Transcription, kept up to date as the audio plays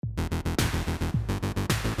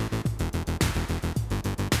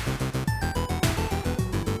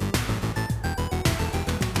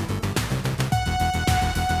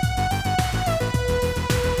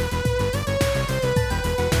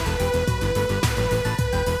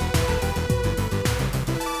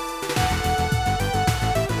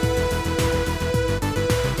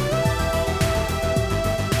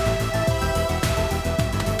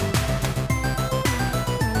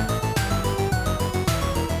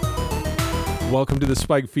Welcome to the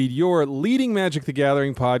Spike Feed, your leading Magic the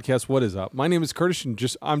Gathering podcast. What is up? My name is Curtis, and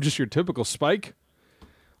I'm just your typical Spike.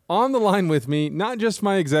 On the line with me, not just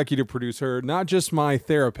my executive producer, not just my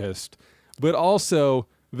therapist, but also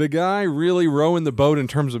the guy really rowing the boat in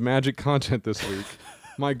terms of Magic content this week.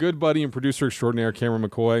 My good buddy and producer extraordinaire, Cameron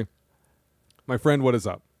McCoy. My friend, what is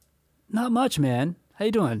up? Not much, man. How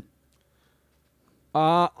you doing?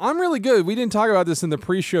 I'm really good. We didn't talk about this in the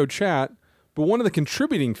pre-show chat, but one of the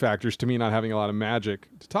contributing factors to me not having a lot of Magic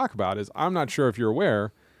to talk about is, I'm not sure if you're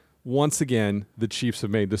aware, once again, the Chiefs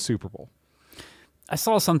have made the Super Bowl. I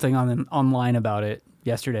saw something online about it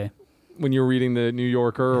yesterday. When you were reading the New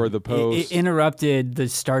Yorker or the Post. It interrupted the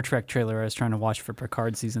Star Trek trailer I was trying to watch for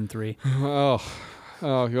Picard Season 3. Oh,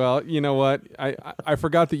 well, you know what? I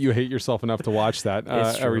forgot that you hate yourself enough to watch that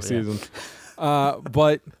every season.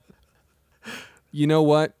 But you know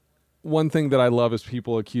what? One thing that I love is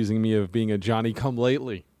people accusing me of being a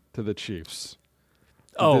Johnny-come-lately to the Chiefs.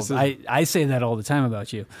 I say that all the time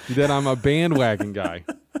about you. That I'm a bandwagon guy.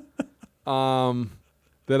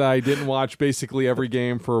 That I didn't watch basically every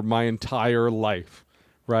game for my entire life,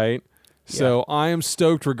 right? Yeah. So I am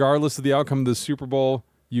stoked regardless of the outcome of the Super Bowl.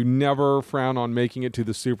 You never frown on making it to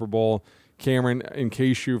the Super Bowl. Cameron, in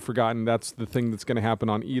case you've forgotten, that's the thing that's going to happen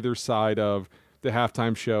on either side of the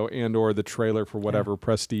halftime show and or the trailer for whatever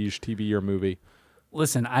prestige TV or movie.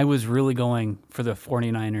 Listen, I was really going for the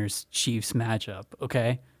 49ers-Chiefs matchup,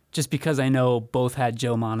 okay? Just because I know both had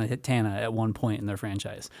Joe Montana at one point in their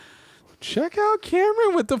franchise. Check out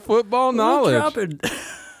Cameron with the football knowledge.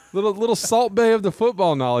 little Salt Bay of the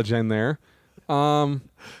football knowledge in there. Do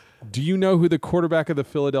you know who the quarterback of the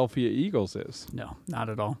Philadelphia Eagles is? No, not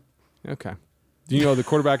at all. Okay. Do you know who the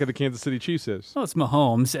quarterback of the Kansas City Chiefs is? Oh, it's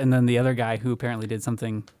Mahomes, and then the other guy who apparently did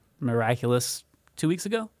something miraculous 2 weeks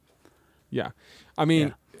ago. Yeah. I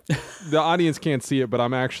mean, the audience can't see it, but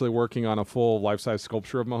I'm actually working on a full life-size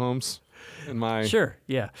sculpture of Mahomes. Sure,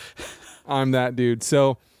 yeah. I'm that dude.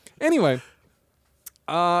 So, anyway,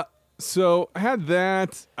 so I had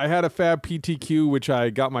that. I had a Fab PTQ, which I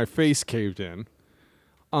got my face caved in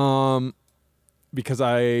because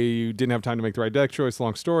I didn't have time to make the right deck choice.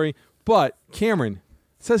 Long story. But, Cameron,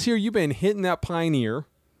 it says here you've been hitting that Pioneer.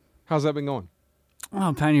 How's that been going?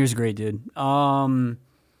 Oh, Pioneer's great, dude.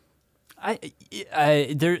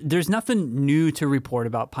 There's nothing new to report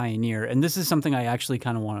about Pioneer, and this is something I actually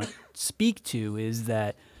kind of want to speak to, is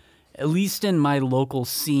that at least in my local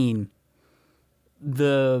scene,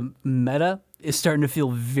 the meta is starting to feel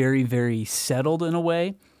very, very settled in a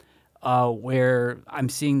way. Where I'm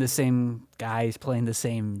seeing the same guys playing the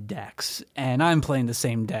same decks, and I'm playing the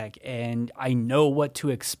same deck, and I know what to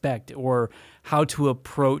expect or how to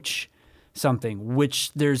approach something,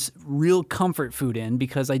 which there's real comfort food in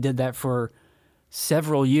because I did that for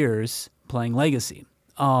several years playing Legacy.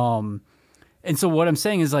 And so what I'm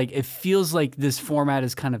saying is, like, it feels like this format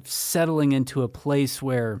is kind of settling into a place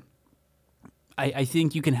where I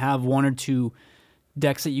think you can have one or two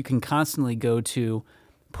decks that you can constantly go to,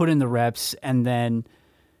 put in the reps, and then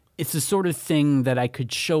it's the sort of thing that I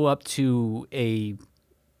could show up to any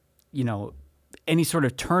sort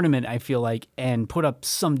of tournament, I feel like, and put up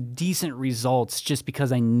some decent results just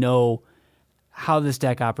because I know how this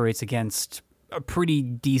deck operates against a pretty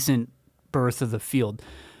decent berth of the field.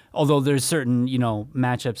 Although there's certain,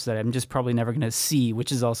 matchups that I'm just probably never going to see,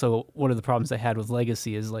 which is also one of the problems I had with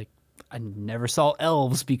Legacy is, like, I never saw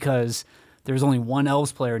Elves because there's only one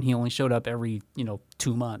Elves player, and he only showed up every,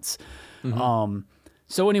 2 months. Mm-hmm.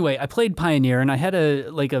 So anyway, I played Pioneer, and I had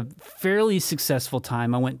a fairly successful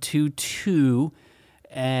time. I went 2-2,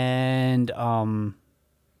 and the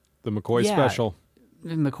McCoy special.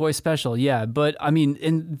 McCoy special, yeah. But I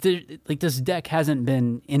mean, this deck hasn't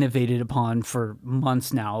been innovated upon for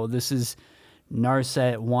months now. This is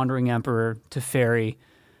Narset, Wandering Emperor, Teferi,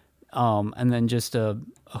 and then just a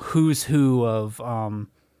who's who of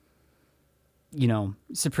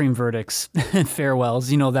Supreme Verdicts, Farewells,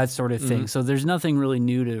 that sort of thing. Mm-hmm. So there's nothing really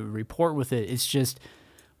new to report with it. It's just,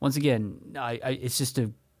 once again, it's just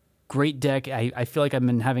a great deck. I feel like I've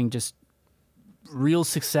been having just real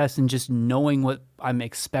success in just knowing what I'm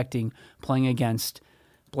expecting playing against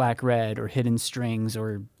Black-Red or Hidden Strings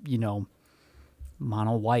or,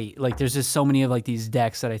 Mono-White. Like, there's just so many of, like, these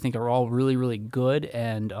decks that I think are all really, really good,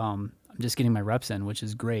 and I'm just getting my reps in, which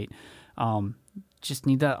is great. Just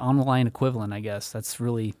need that on-the-line equivalent, I guess. That's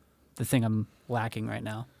really the thing I'm lacking right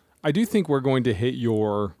now. I do think we're going to hit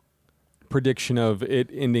your prediction of it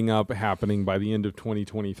ending up happening by the end of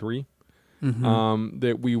 2023. Mm-hmm.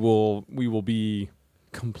 That we will be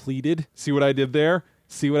completed. See what I did there?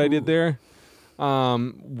 I did there?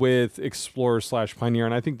 With Explorer /Pioneer,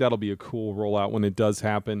 and I think that'll be a cool rollout when it does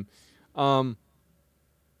happen. Talk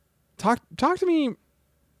to me,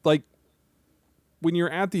 like, when you're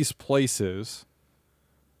at these places,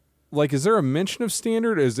 like, is there a mention of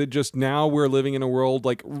standard? Is it just now we're living in a world,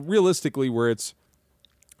 like, realistically, where it's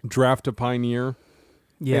draft to Pioneer?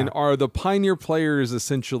 Yeah. And are the Pioneer players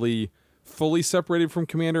essentially fully separated from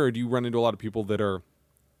Commander, or do you run into a lot of people that are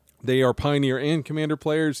Pioneer and Commander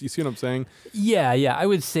players? You see what I'm saying? Yeah. I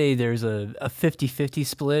would say there's a 50-50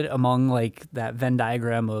 split among like that Venn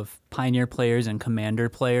diagram of Pioneer players and Commander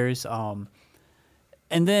players.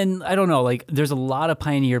 And then I don't know, like there's a lot of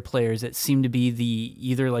Pioneer players that seem to be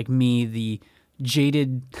either like me, the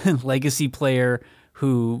jaded legacy player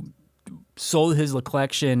who sold his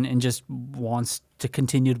collection and just wants to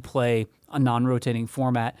continue to play a non-rotating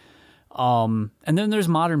format. And then there's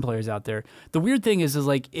modern players out there. The weird thing is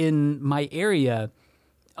like in my area,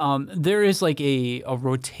 there is like a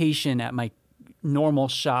rotation at my normal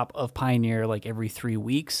shop of Pioneer like every 3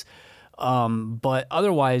 weeks. But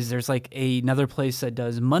otherwise there's like another place that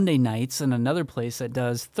does Monday nights and another place that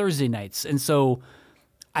does Thursday nights. And so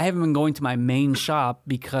I haven't been going to my main shop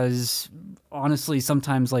because honestly,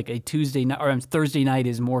 sometimes like a Tuesday night or a Thursday night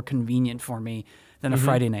is more convenient for me than a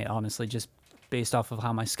Friday night, honestly, just based off of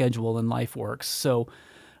how my schedule and life works. So,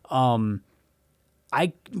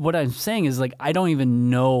 what I'm saying is like, I don't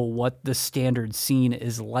even know what the standard scene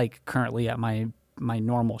is like currently at my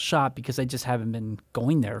normal shop because I just haven't been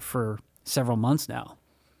going there for several months now.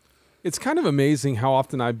 It's kind of amazing how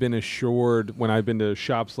often I've been assured when I've been to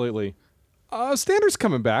shops lately, standard's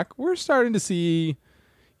coming back. We're starting to see,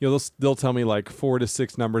 they'll tell me like 4 to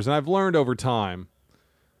 6 numbers. And I've learned over time,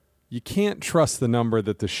 you can't trust the number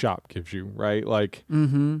that the shop gives you, right? Like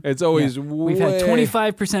it's always We've had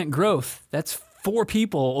 25% growth. That's 4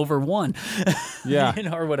 people over 1.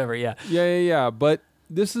 Yeah. Or whatever. Yeah. Yeah. But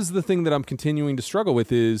this is the thing that I'm continuing to struggle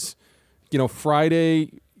with is,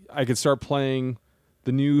 Friday I could start playing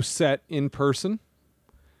the new set in person.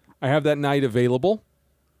 I have that night available.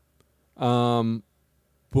 But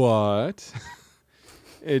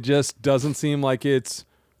it just doesn't seem like it's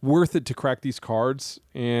worth it to crack these cards.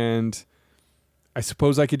 And I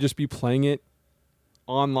suppose I could just be playing it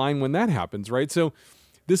online when that happens, right? So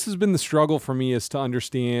this has been the struggle for me, is to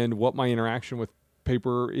understand what my interaction with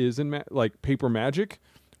paper is in paper Magic,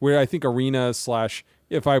 where I think Arena /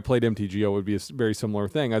 if I played MTGO would be a very similar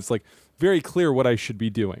thing. It's like very clear what I should be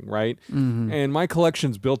doing, right? And my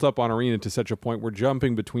collection's built up on Arena to such a point where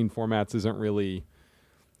jumping between formats isn't really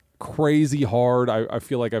crazy hard. I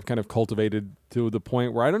feel like I've kind of cultivated to the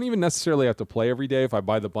point where I don't even necessarily have to play every day. If I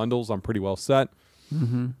buy the bundles, I'm pretty well set.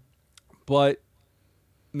 But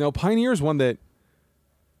no, Pioneer is one that,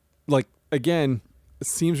 like, again,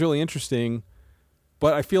 seems really interesting.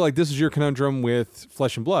 But I feel like this is your conundrum with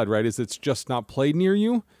Flesh and Blood, right? Is it's just not played near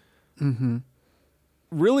you.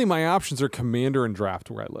 Really, my options are Commander and Draft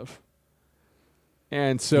where I live.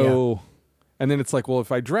 And so, and then it's like, well,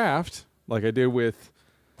 if I draft, like I did with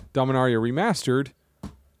Dominaria Remastered,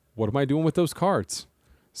 what am I doing with those cards?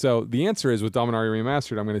 So the answer is with Dominaria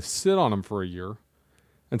Remastered, I'm going to sit on them for a year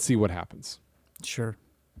and see what happens. Sure.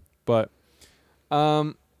 But,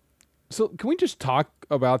 so can we just talk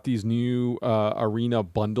about these new Arena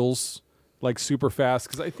bundles like super fast?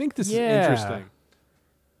 Because I think this is interesting.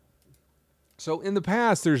 So in the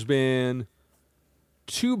past, there's been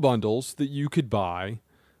 2 bundles that you could buy,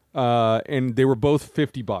 and they were both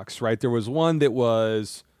 $50, right? There was one that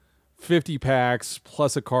was 50 packs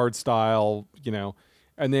plus a card style,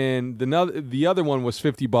 and then the other one was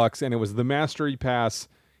 $50, and it was the Mastery Pass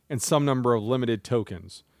and some number of limited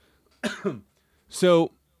tokens.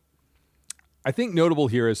 So I think notable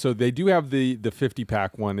here is, so they do have the 50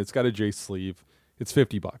 pack one. It's got a Jace sleeve. It's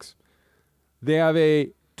 $50. They have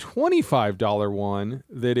a $25 one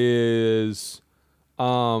that is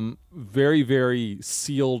very, very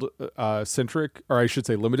sealed centric, or I should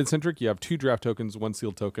say limited centric. You have 2 draft tokens, 1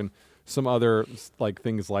 sealed token, some other like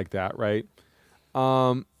things like that, right?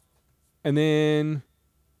 And then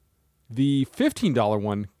the $15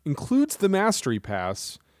 one includes the Mastery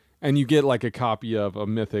Pass, and you get like a copy of a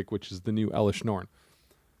Mythic, which is the new Elesh Norn.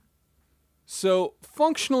 So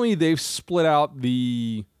functionally, they've split out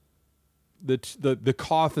the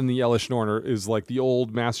Koth and the Elesh Norn is like the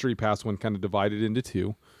old Mastery Pass one, kind of divided into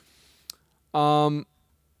 2.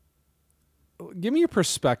 Give me your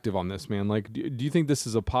perspective on this, man. Like, do you think this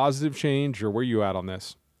is a positive change, or where are you at on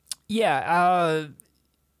this? Yeah,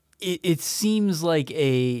 it seems like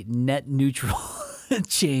a net neutral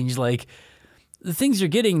change. Like, the things you're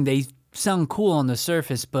getting, they sound cool on the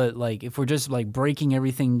surface, but like if we're just like breaking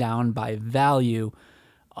everything down by value,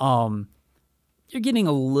 you're getting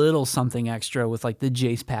a little something extra with like the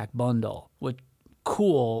Jace Pack bundle, which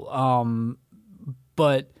cool.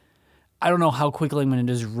 But I don't know how quickly I'm going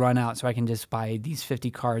to just run out so I can just buy these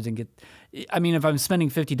 50 cards and get. I mean, if I'm spending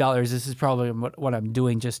 $50, this is probably what I'm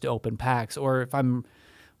doing just to open packs. Or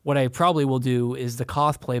what I probably will do is the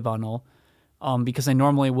cosplay bundle, because I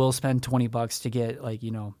normally will spend $20 to get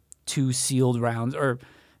 2 sealed rounds, or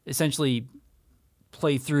essentially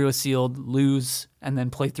play through a sealed, lose, and then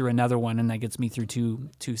play through another one, and that gets me through two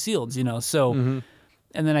sealeds. So, and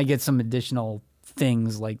then I get some additional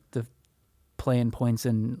things like the play-in points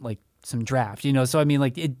and like some draft. So I mean,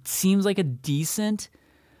 it seems like a decent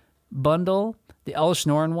bundle. The Elish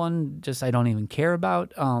Norn one, just I don't even care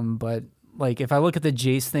about. But if I look at the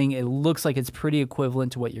Jace thing, it looks like it's pretty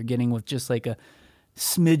equivalent to what you're getting with just like a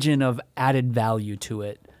smidgen of added value to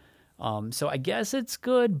it. So I guess it's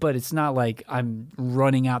good, but it's not like I'm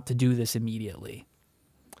running out to do this immediately.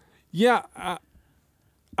 Yeah,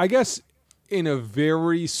 I guess in a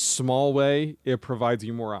very small way, it provides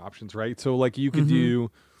you more options, right? So you could do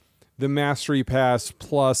the Mastery Pass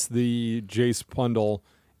plus the Jace bundle,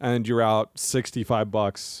 and you're out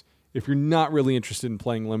 $65. If you're not really interested in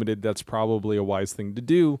playing limited, that's probably a wise thing to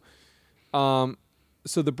do. So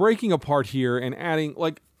the breaking apart here and adding,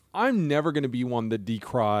 I'm never going to be one that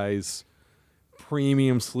decries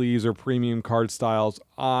premium sleeves or premium card styles.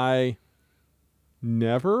 I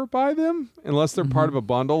never buy them unless they're part of a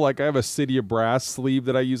bundle. I have a City of Brass sleeve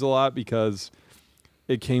that I use a lot because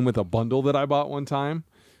it came with a bundle that I bought one time.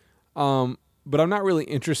 But I'm not really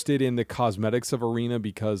interested in the cosmetics of Arena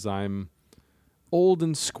because I'm old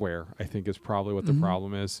and square, I think is probably what the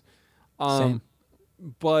problem is. Same.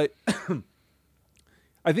 But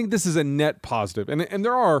I think this is a net positive. And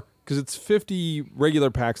there are, because it's 50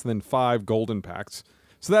 regular packs and then 5 golden packs.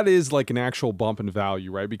 So that is an actual bump in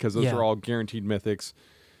value, right? Because those are all guaranteed mythics.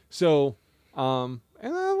 So, and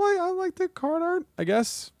I like the card art, I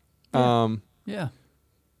guess. Yeah.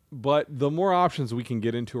 But the more options we can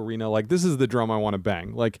get into Arena, this is the drum I want to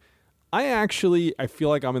bang. I feel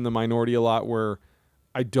like I'm in the minority a lot where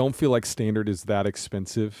I don't feel like Standard is that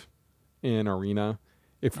expensive in Arena.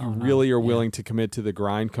 If you really are willing to commit to the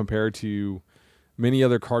grind compared to many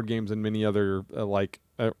other card games and many other,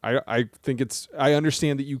 I think I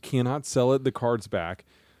understand that you cannot sell the cards back,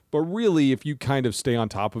 but really if you kind of stay on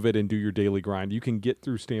top of it and do your daily grind, you can get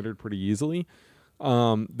through Standard pretty easily.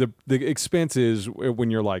 The expense is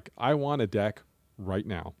when you're I want a deck right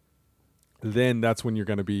now. Then that's when you're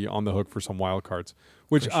going to be on the hook for some wild cards,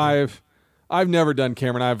 which I've never done,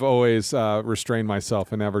 Cameron. I've always restrained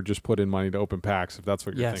myself and never just put in money to open packs, if that's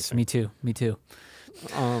what you're thinking. Yes, me too.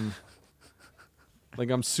 I'm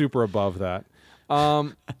super above that.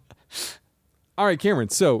 All right, Cameron.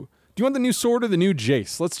 So, do you want the new sword or the new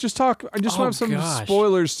Jace? Let's just talk. I just want some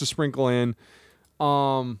spoilers to sprinkle in.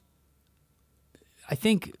 I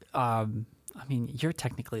think. You're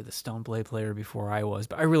technically the Stoneblade player before I was,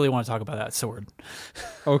 but I really want to talk about that sword.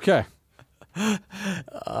 Okay.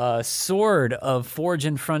 Sword of Forge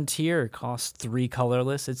and Frontier costs 3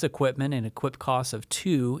 colorless. It's equipment and equip cost of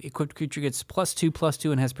 2. Equipped creature gets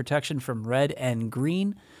 +2/+2 and has protection from red and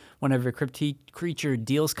green. Whenever a creature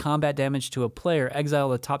deals combat damage to a player, exile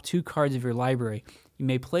the top 2 cards of your library. You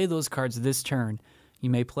may play those cards this turn.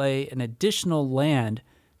 You may play an additional land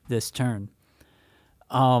this turn.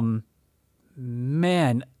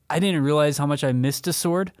 Man, I didn't realize how much I missed a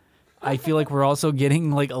sword. I feel like we're also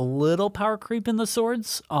getting a little power creep in the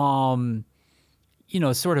swords. Sword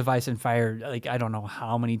of Ice and Fire, I don't know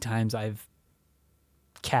how many times I've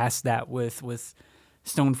cast that with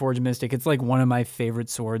Stoneforge Mystic. It's one of my favorite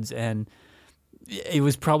swords, and it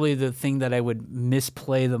was probably the thing that I would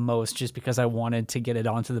misplay the most just because I wanted to get it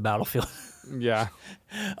onto the battlefield. Yeah.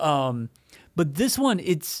 But this one,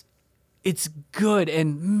 it's good,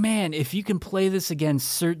 and man, if you can play this against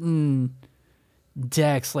certain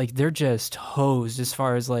decks, they're just hosed as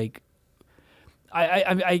far as I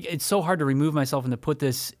it's so hard to remove myself and to put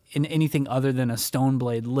this in anything other than a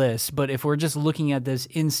Stoneblade list. But if we're just looking at this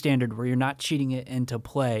in Standard where you're not cheating it into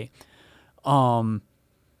play, that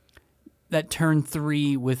turn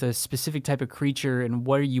 3 with a specific type of creature and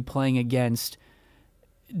what are you playing against,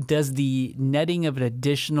 does the netting of an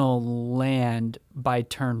additional land by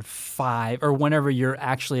turn 5 or whenever you're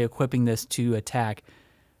actually equipping this to attack,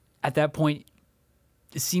 at that point,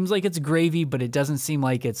 it seems like it's gravy, but it doesn't seem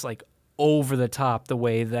like it's over the top the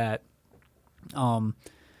way that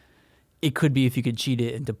it could be if you could cheat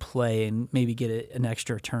it into play and maybe get it an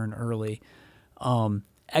extra turn early.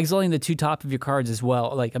 Exiling the 2 top of your cards as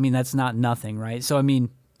well, that's not nothing, right? So,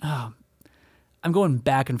 I'm going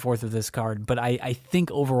back and forth with this card, but I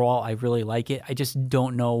think overall I really like it. I just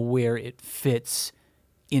don't know where it fits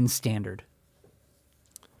in Standard.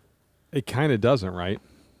 It kind of doesn't, right?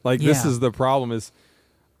 Like this Yeah. is the problem is,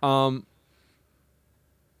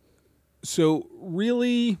 so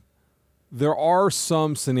really there are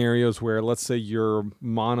some scenarios where let's say you're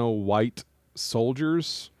mono white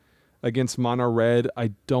soldiers against mono red.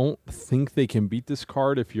 I don't think they can beat this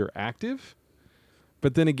card if you're active.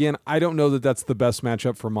 But then again, I don't know that that's the best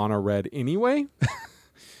matchup for mono red anyway.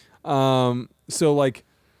 So like,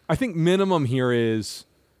 I think minimum here is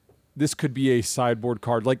this could be a sideboard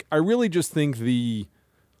card. Like, I really just think the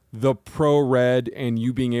pro red and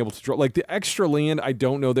you being able to draw, like the extra land, I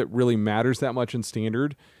don't know that really matters that much in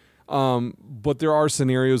standard. But there are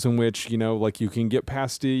scenarios in which, you know, like you can get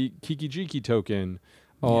past the Kiki-Jiki token.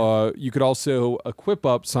 You could also equip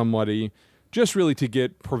up somebody just really to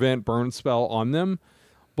prevent burn spell on them.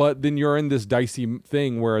 But then you're in this dicey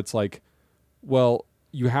thing where it's like, well,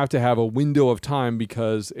 you have to have a window of time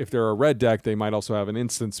because if they're a red deck, they might also have an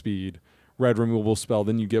instant speed red removal spell.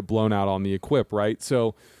 Then you get blown out on the equip, right?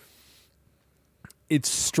 So it's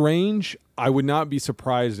strange. I would not be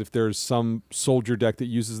surprised if there's some soldier deck that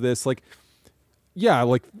uses this. Like, yeah,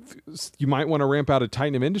 like you might want to ramp out a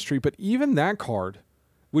Titan of Industry, but even that card,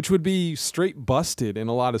 which would be straight busted in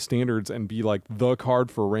a lot of standards and be like the card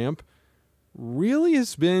for ramp, really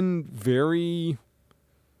has been very,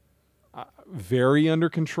 very under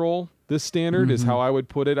control. This standard is how I would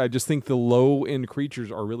put it. I just think the low end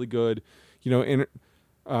creatures are really good. You know,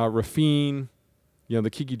 Rafine, you know, the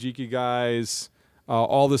Kiki-Jiki guys,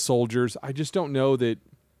 all the soldiers. I just don't know that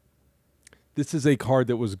this is a card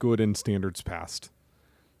that was good in standards past.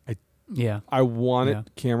 I want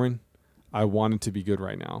it, Cameron. I want it to be good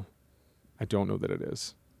right now. I don't know that it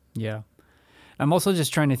is. Yeah. I'm also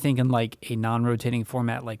just trying to think in like a non-rotating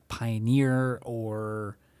format like Pioneer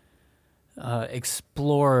or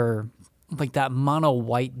Explorer. Like that mono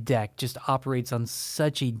white deck just operates on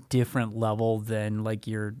such a different level than like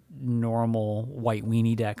your normal white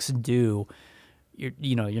weenie decks do.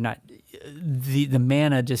 You're not the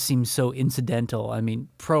mana just seems so incidental. I mean,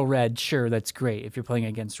 pro red, sure, that's great if you're playing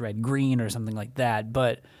against red green or something like that,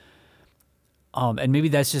 but and maybe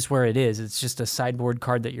that's just where it is. It's just a sideboard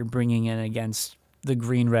card that you're bringing in against the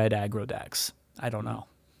green-red aggro decks. I don't know.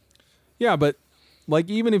 Yeah, but like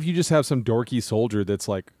even if you just have some dorky soldier that's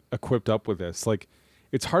like equipped up with this, like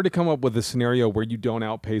it's hard to come up with a scenario where you don't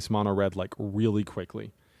outpace mono red like really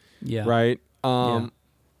quickly. Yeah. Right? And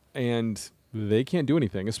they can't do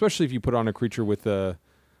anything, especially if you put on a creature with a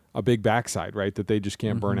big backside, right? That they just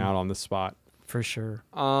can't burn out on the spot. For sure.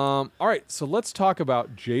 All right, so let's talk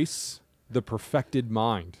about Jace the Perfected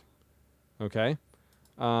Mind. Okay?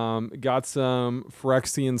 Got some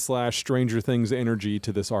Phyrexian / Stranger Things energy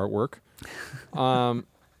to this artwork.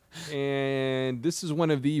 And this is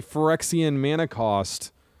one of the Phyrexian mana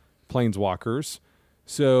cost planeswalkers.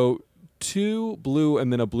 So 2 blue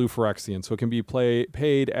and then a blue Phyrexian. So it can be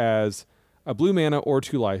paid as a blue mana or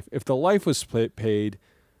 2 life. If the life was paid,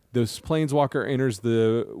 this planeswalker enters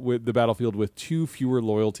the battlefield with 2 fewer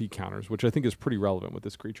loyalty counters, which I think is pretty relevant with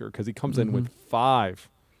this creature because he comes in with 5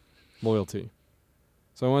 loyalty.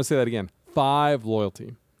 So I want to say that again, 5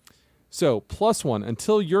 loyalty. So +1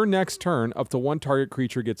 until your next turn, up to 1 target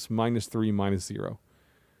creature gets -3, -0.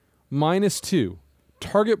 -2,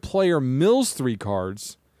 target player mills 3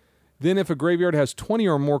 cards. Then if a graveyard has 20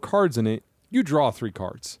 or more cards in it, you draw 3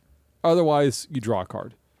 cards. Otherwise, you draw a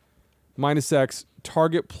card. -X,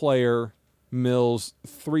 target player mills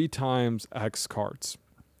 3 times X cards.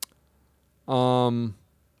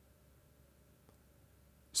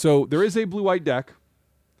 So there is a blue-white deck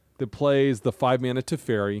that plays the 5 mana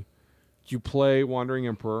Teferi. You play Wandering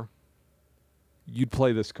Emperor. You'd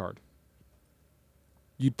play this card.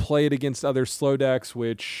 You'd play it against other slow decks,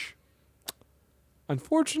 which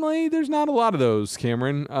unfortunately there's not a lot of those,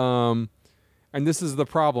 Cameron. And this is the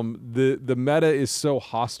problem. The meta is so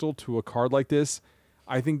hostile to a card like this.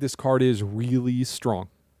 I think this card is really strong.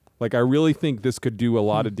 Like, I really think this could do a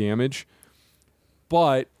lot of damage.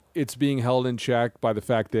 But it's being held in check by the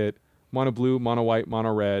fact that mono blue, mono white,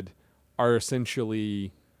 mono red are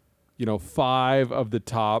essentially, 3 of the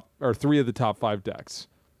top 5 decks,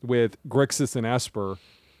 with Grixis and Esper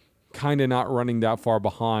kind of not running that far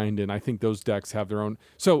behind. And I think those decks have their own.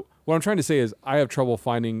 So what I'm trying to say is I have trouble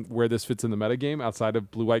finding where this fits in the metagame outside of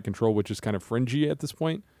blue-white control, which is kind of fringy at this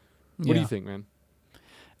point. What do you think, man?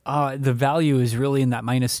 The value is really in that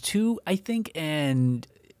 -2, I think, and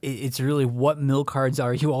it's really what mill cards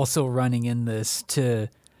are you also running in this to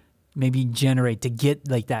maybe generate to get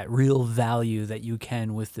like that real value that you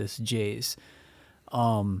can with this Jace.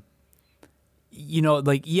 And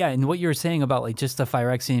what you're saying about like just the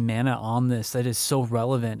Phyrexian mana on this, that is so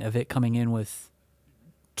relevant of it coming in with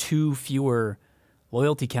 2 fewer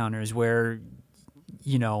loyalty counters where,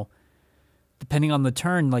 you know, depending on the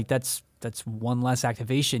turn, like that's one less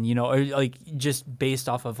activation, you know, or like just based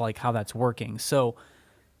off of like how that's working. So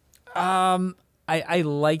I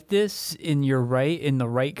like this in the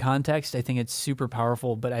right context. I think it's super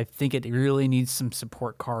powerful, but I think it really needs some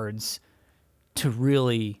support cards to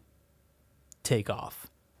really take off.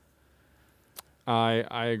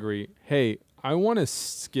 I agree. Hey, I want to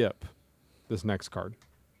skip this next card.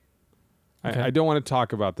 Okay. I don't want to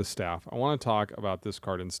talk about the staff. I want to talk about this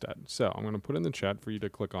card instead. So I'm going to put in the chat for you to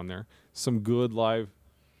click on there. Some good live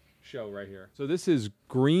show right here. So this is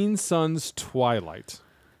Green Sun's Twilight.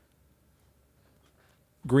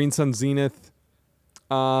 Green Sun Zenith,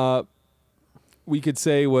 we could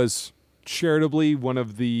say was charitably one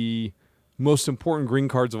of the most important green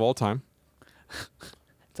cards of all time.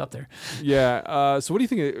 It's up there. Yeah. So what do you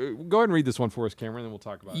think? Go ahead and read this one for us, Cameron, and then we'll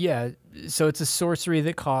talk about it. Yeah. So it's a sorcery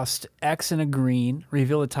that costs X and a green.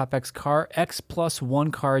 Reveal the top X plus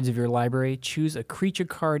 1 cards of your library. Choose a creature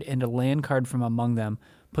card and a land card from among them.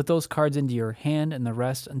 Put those cards into your hand and the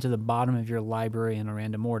rest into the bottom of your library in a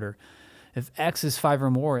random order. If X is 5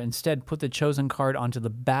 or more, instead put the chosen card onto the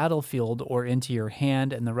battlefield or into your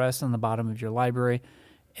hand and the rest on the bottom of your library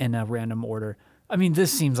in a random order. I mean,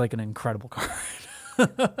 this seems like an incredible card.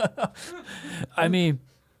 I mean,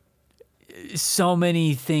 so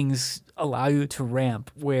many things allow you to ramp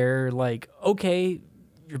where, like, okay,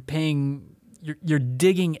 you're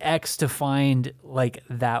digging X to find like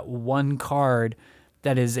that one card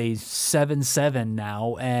that is a 7/7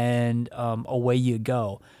 now, and away you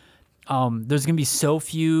go. There's gonna be so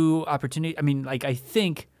few opportunities. I mean, like, I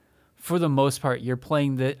think for the most part, you're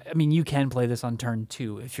playing you can play this on turn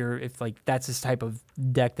 2 if like that's this type of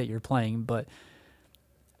deck that you're playing, but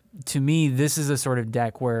to me, this is a sort of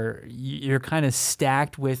deck where you're kind of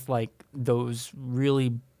stacked with like those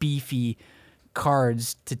really beefy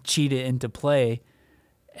cards to cheat it into play,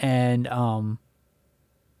 and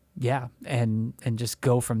and just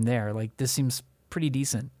go from there. Like, this seems pretty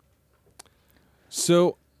decent.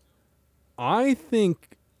 So I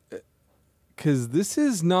think, because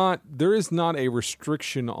there is not a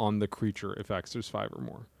restriction on the creature if X is 5 or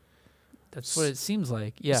more. That's what it seems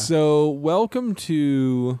like. Yeah. So welcome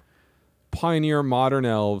to Pioneer Modern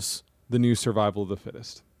Elves, the new survival of the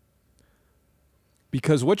fittest.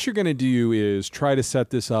 Because what you're going to do is try to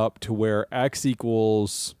set this up to where X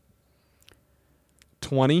equals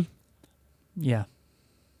 20. Yeah.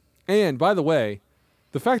 And by the way,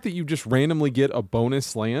 the fact that you just randomly get a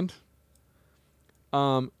bonus land,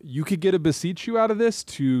 you could get a Beseech You out of this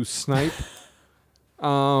to snipe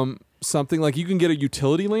something. Like, you can get a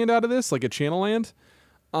utility land out of this, like a channel land.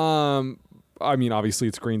 I mean, obviously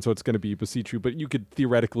it's green, so it's going to be Beseech You, but you could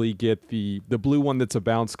theoretically get the blue one that's a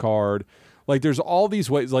bounce card. Like, there's all these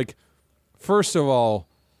ways. Like, first of all,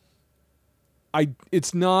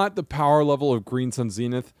 it's not the power level of Green Sun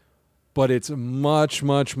Zenith, but it's much,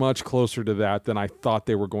 much, much closer to that than I thought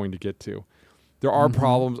they were going to get to. There are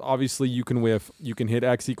problems. Obviously, you can whiff. You can hit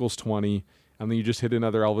X equals 20, and then you just hit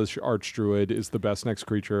another Elvish Archdruid is the best next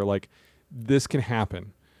creature. Like, this can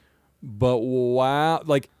happen. But wow,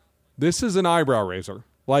 like, this is an eyebrow raiser.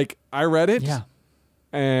 Like, I read it,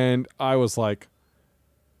 and I was like,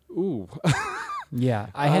 ooh. Yeah,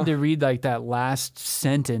 I had to read like that last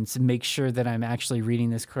sentence and make sure that I'm actually reading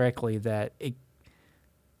this correctly, that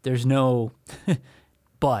there's no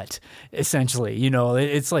but, essentially. You know,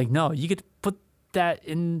 it's like, no, you could put that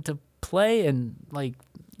into play, and like,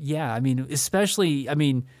 yeah, I mean, especially,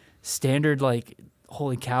 standard, like,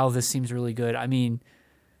 holy cow, this seems really good. I mean,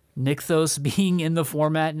 Nykthos being in the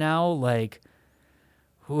format now, like,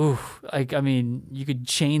 ooh, like, I mean, you could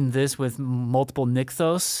chain this with multiple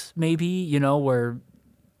Nykthos, maybe, you know, where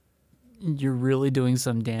you're really doing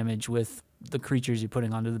some damage with the creatures you're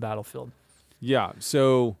putting onto the battlefield. Yeah,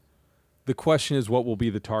 so the question is, what will be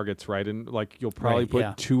the targets, right? And, like, you'll probably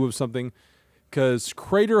put 2 of something, because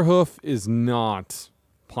Craterhoof is not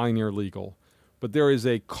Pioneer legal, but there is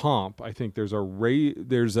a comp. I think there's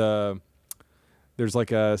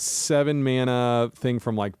like a 7 mana thing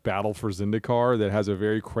from like Battle for Zendikar that has a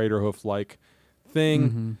very Craterhoof like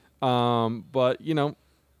thing. But, you know,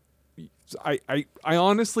 I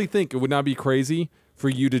honestly think it would not be crazy for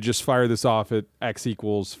you to just fire this off at X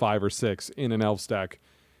equals 5 or 6 in an Elves deck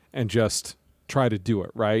and just try to do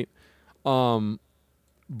it, right?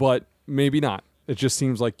 But maybe not. It just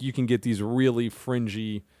seems like you can get these really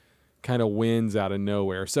fringy kind of wins out of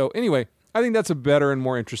nowhere. So anyway, I think that's a better and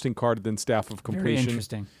more interesting card than Staff of Completion. Very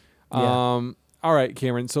interesting. All right,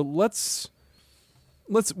 Cameron. So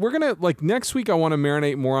we're gonna, like, next week I want to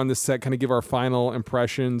marinate more on this set, kind of give our final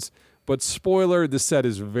impressions. But spoiler, this set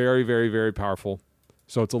is very, very, very powerful.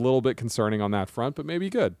 So it's a little bit concerning on that front, but maybe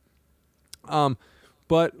good.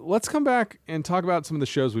 But let's come back and talk about some of the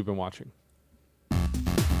shows we've been watching.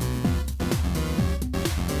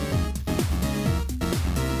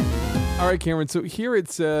 All right, Cameron. So here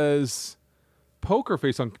it says Poker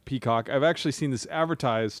Face on Peacock. I've actually seen this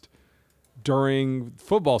advertised during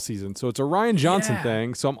football season. So it's a Ryan Johnson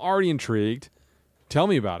thing. So I'm already intrigued. Tell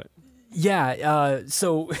me about it. Yeah.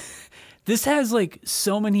 So this has like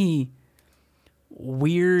so many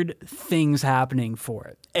weird things happening for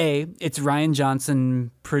it. It's Ryan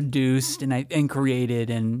Johnson produced and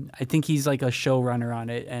created, and I think he's like a showrunner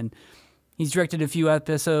on it, and he's directed a few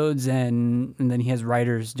episodes, and then he has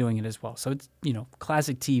writers doing it as well. So it's,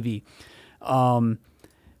 classic TV.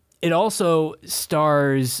 It also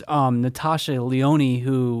stars Natasha Lyonne,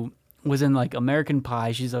 who was in like American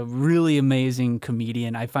Pie. She's a really amazing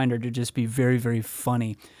comedian. I find her to just be very, very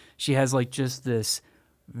funny. She has like just this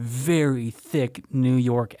very thick New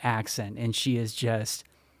York accent, and she is just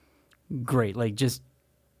great, like just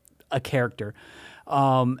a character.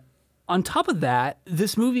 On top of that,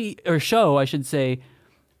 this movie, or show, I should say,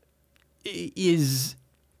 is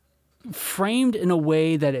framed in a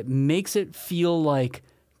way that it makes it feel like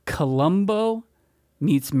Columbo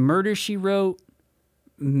meets Murder, She Wrote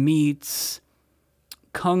meets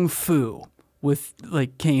Kung Fu with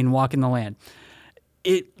like Kane walking the land.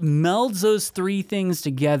 It melds those three things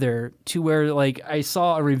together to where, like, I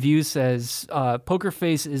saw a review says Poker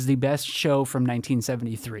Face is the best show from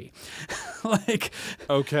 1973. Like,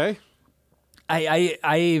 okay,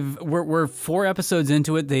 we're 4 episodes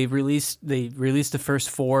into it. They released the first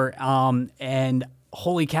 4, and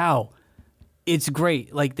holy cow, it's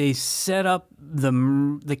great. Like, they set up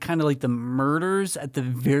the kind of like the murders at the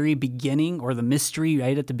very beginning, or the mystery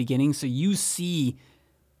right at the beginning, so you see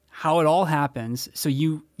how it all happens, so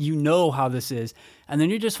you know how this is, and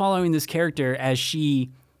then you're just following this character as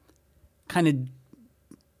she kind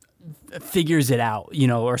of figures it out,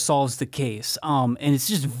 or solves the case. And it's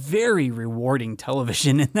just very rewarding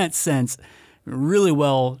television in that sense. Really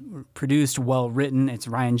well produced, well written. It's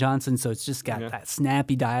Ryan Johnson, so it's just got that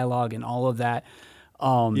snappy dialogue and all of that.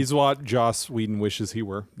 He's what Joss Whedon wishes he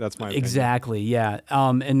were. That's my opinion. Exactly, yeah.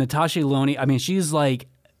 And Natasha Lyonne, I mean, she's like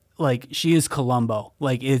she is Columbo.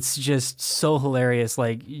 Like, it's just so hilarious.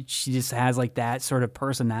 Like, she just has like that sort of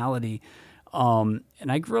personality. And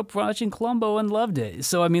I grew up watching Columbo and loved it.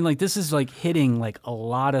 So I mean, like, this is like hitting like a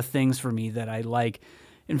lot of things for me that I like.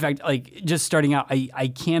 In fact, like, just starting out,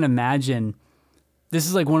 I can't imagine. This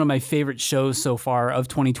is like one of my favorite shows so far of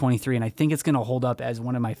 2023, and I think it's going to hold up as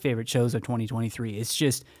one of my favorite shows of 2023. It's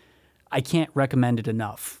just, I can't recommend it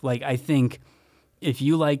enough. Like, I think if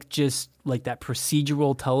you like just like that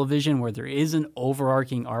procedural television where there is an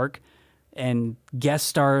overarching arc and guest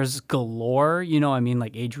stars galore, I mean,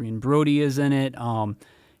 like Adrian Brody is in it. Benjamin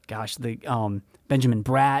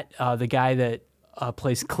Bratt, the guy that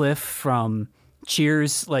plays Cliff from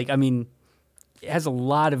Cheers. Like, I mean, it has a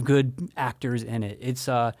lot of good actors in it. It's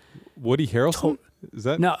Woody Harrelson. Is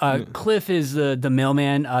that no? Cliff is the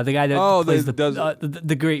mailman, the guy that plays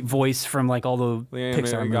the great voice from like all the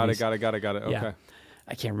Pixar movies. Got it. Okay. Yeah.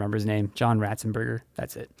 I can't remember his name. John Ratzenberger.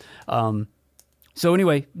 That's it. So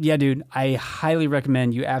anyway, yeah, dude, I highly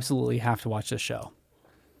recommend. You absolutely have to watch this show.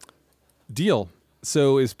 Deal.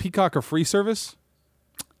 So is Peacock a free service?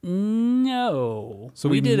 No. So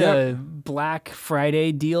we did a Black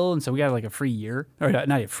Friday deal, and so we got like a free year, or not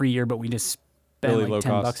a free year, but we just spent really like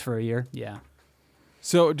 $10 for a year. Yeah.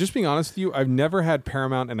 So just being honest with you, I've never had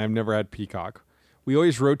Paramount and I've never had Peacock. We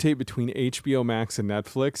always rotate between HBO Max and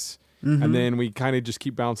Netflix, and then we kind of just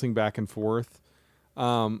keep bouncing back and forth.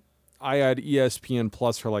 I had ESPN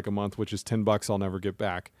Plus for like a month, which is $10 I'll never get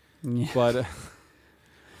back. Yeah. But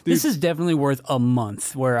this is definitely worth a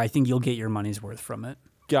month, where I think you'll get your money's worth from it.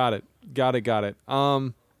 Got it.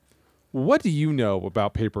 What do you know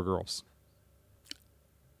about Paper Girls?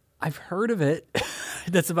 I've heard of it.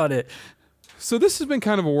 That's about it. So this has been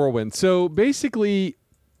kind of a whirlwind. So basically,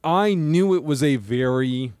 I knew it was a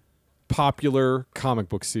very popular comic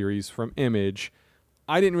book series from Image.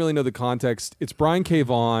 I didn't really know the context. It's Brian K.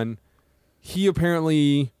 Vaughan. He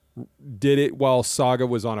apparently did it while Saga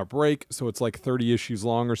was on a break, so it's like 30 issues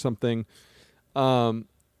long or something.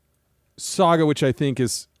 Saga, which I think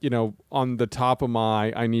is, on the top of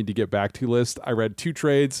my I need to get back to list. I read 2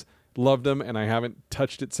 trades, loved them, and I haven't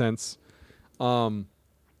touched it since.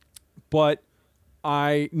 But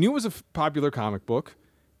I knew it was a popular comic book,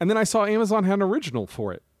 and then I saw Amazon had an original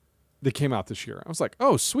for it that came out this year. I was like,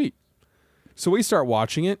 oh, sweet. So we start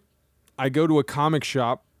watching it. I go to a comic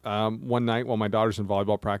shop one night while my daughter's in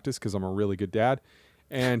volleyball practice because I'm a really good dad.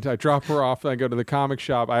 And I drop her off and I go to the comic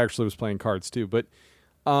shop. I actually was playing cards too. But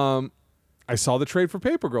I saw the trade for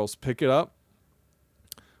Paper Girls. Pick it up.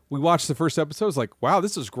 We watched the first episode. It's like, wow,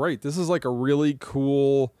 this is great. This is like a really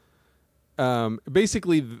cool.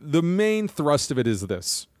 Basically, the main thrust of it is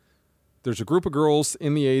this. There's a group of girls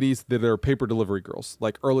in the 80s that are paper delivery girls,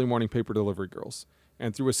 like early morning paper delivery girls.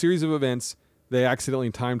 And through a series of events, they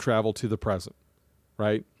accidentally time travel to the present,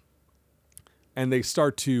 right? And they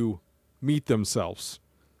start to meet themselves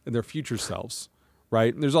and their future selves,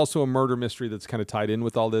 right? And there's also a murder mystery that's kind of tied in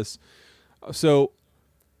with all this. So,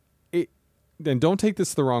 then don't take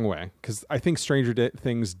this the wrong way, because I think Stranger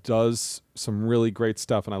Things does some really great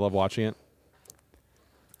stuff, and I love watching it.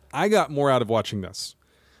 I got more out of watching this.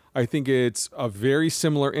 I think it's a very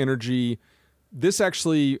similar energy. This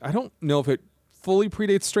actually, I don't know if it fully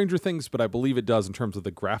predates Stranger Things, but I believe it does in terms of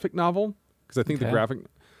the graphic novel, because I think the graphic...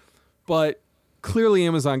 But clearly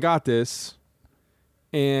Amazon got this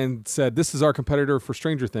and said, this is our competitor for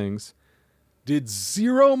Stranger Things. Did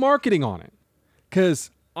zero marketing on it,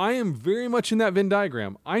 because I am very much in that Venn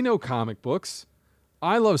diagram. I know comic books.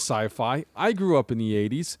 I love sci-fi. I grew up in the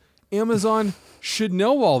 80s. Amazon should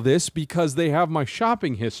know all this because they have my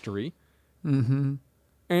shopping history. Mm-hmm.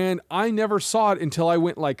 And I never saw it until I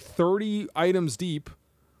went like 30 items deep.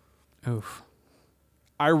 Oof.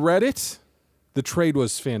 I read it. The trade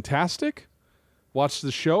was fantastic. Watched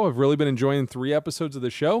the show. I've really been enjoying 3 episodes of the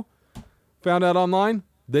show. Found out online,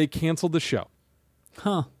 they canceled the show.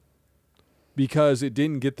 Huh. Because it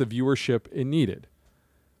didn't get the viewership it needed.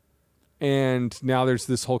 And now there's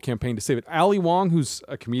this whole campaign to save it. Ali Wong, who's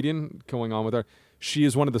a comedian going on with her, she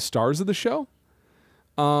is one of the stars of the show.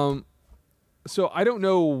 So I don't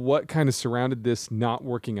know what kind of surrounded this not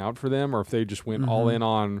working out for them, or if they just went all in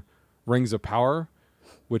on Rings of Power,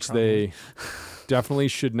 which they definitely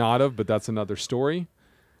should not have, but that's another story.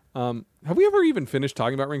 Have we ever even finished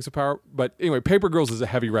talking about Rings of Power? But anyway, Paper Girls is a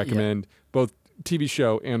heavy recommend, both TV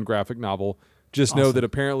show and graphic novel. Just know that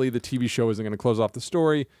apparently the TV show isn't going to close off the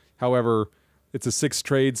story. However, it's a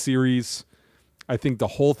 6-trade series. I think the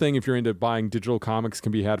whole thing, if you're into buying digital comics,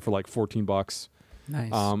 can be had for like $14.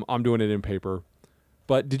 Nice. I'm doing it in paper.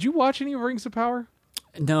 But did you watch any of Rings of Power?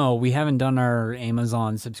 No, we haven't done our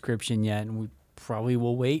Amazon subscription yet, and we probably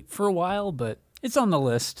will wait for a while, but it's on the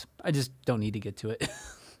list. I just don't need to get to it.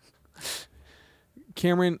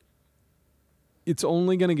 Cameron, it's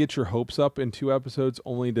only going to get your hopes up in 2 episodes,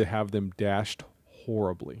 only to have them dashed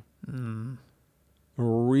horribly.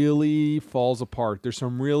 Really falls apart. There's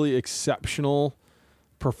some really exceptional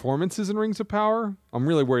performances in Rings of Power. I'm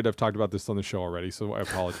really worried I've talked about this on the show already, so I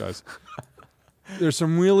apologize. There's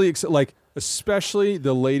some really, especially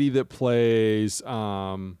the lady that plays,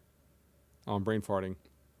 I'm brain farting.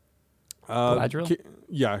 Galadriel?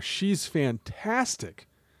 Yeah, she's fantastic.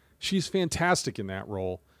 She's fantastic in that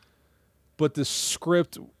role. But the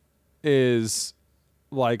script is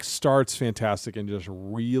starts fantastic and just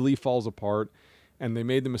really falls apart. And they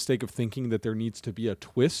made the mistake of thinking that there needs to be a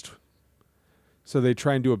twist. So they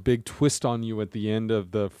try and do a big twist on you at the end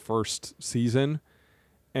of the first season.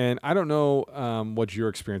 And I don't know what your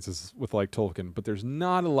experience is with Tolkien, but there's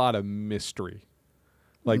not a lot of mystery.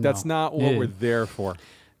 That's not what we're there for.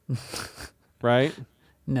 Right?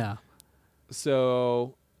 No.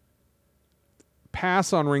 So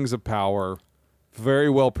pass on Rings of Power.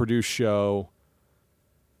 Very well produced show.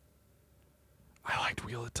 I liked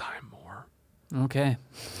Wheel of Time more. Okay.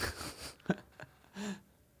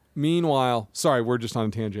 Meanwhile, sorry, we're just on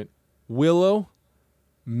a tangent. Willow,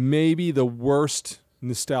 maybe the worst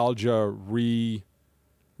nostalgia re-release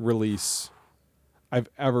I've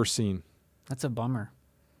ever seen. That's a bummer.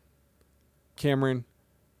 Cameron,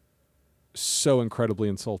 so incredibly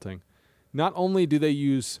insulting. Not only do they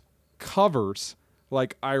use covers,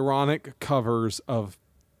 ironic covers of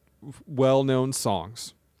well-known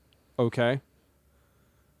songs, okay?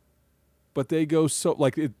 But they go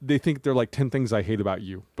they think they're 10 Things I Hate About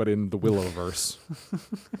You, but in the Willow verse.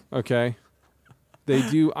 Okay? They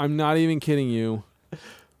do, I'm not even kidding you.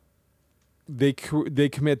 They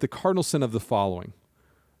commit the cardinal sin of the following.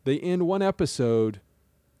 They end one episode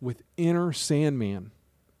with Inner Sandman.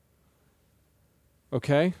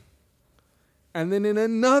 Okay? And then in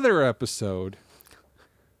another episode,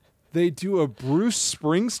 they do a Bruce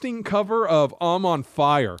Springsteen cover of I'm on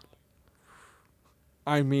Fire.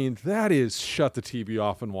 I mean, that is shut the TV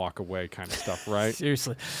off and walk away kind of stuff, right?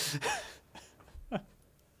 Seriously.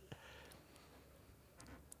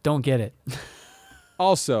 Don't get it.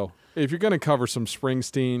 Also, if you're going to cover some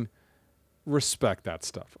Springsteen, respect that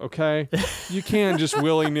stuff, okay? You can't just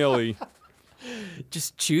willy-nilly.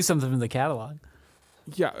 Just choose something from the catalog.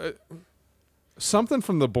 Yeah. Something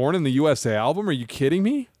from the Born in the USA album? Are you kidding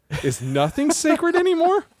me? Is nothing sacred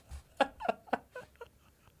anymore?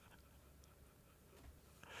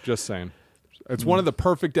 Just saying. It's one of the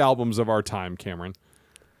perfect albums of our time, Cameron.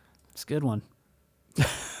 It's a good one.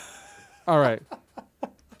 All right.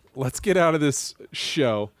 Let's get out of this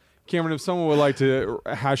show. Cameron, if someone would like to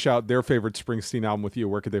hash out their favorite Springsteen album with you,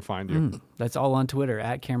 where could they find you? That's all on Twitter,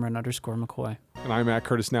 @Cameron_McCoy. And I'm at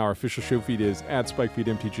Curtis Now. Our official show feed is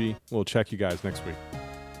 @SpikeFeedMTG. We'll check you guys next week.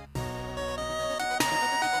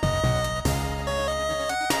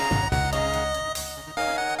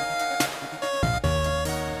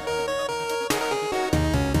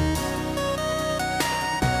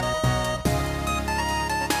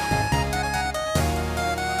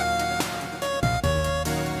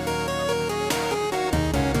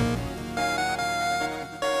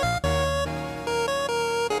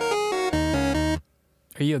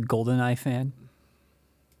 Are you a GoldenEye fan?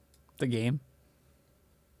 The game?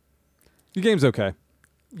 The game's okay.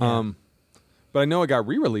 Yeah. But I know it got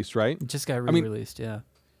re-released, right? It just got mean- re-released, yeah.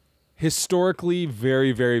 Historically,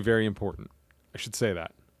 very, very, very important. I should say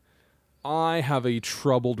that. I have a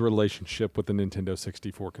troubled relationship with the Nintendo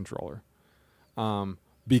 64 controller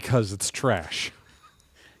because it's trash.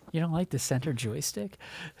 You don't like the center joystick?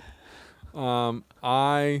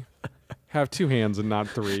 I have 2 hands and not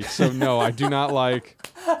 3, so no, I do not like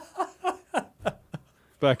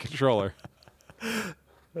that controller.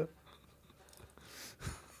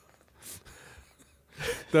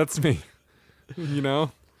 That's me. You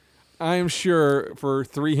know? I am sure for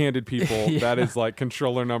 3-handed people, that is like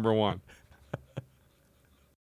controller number 1.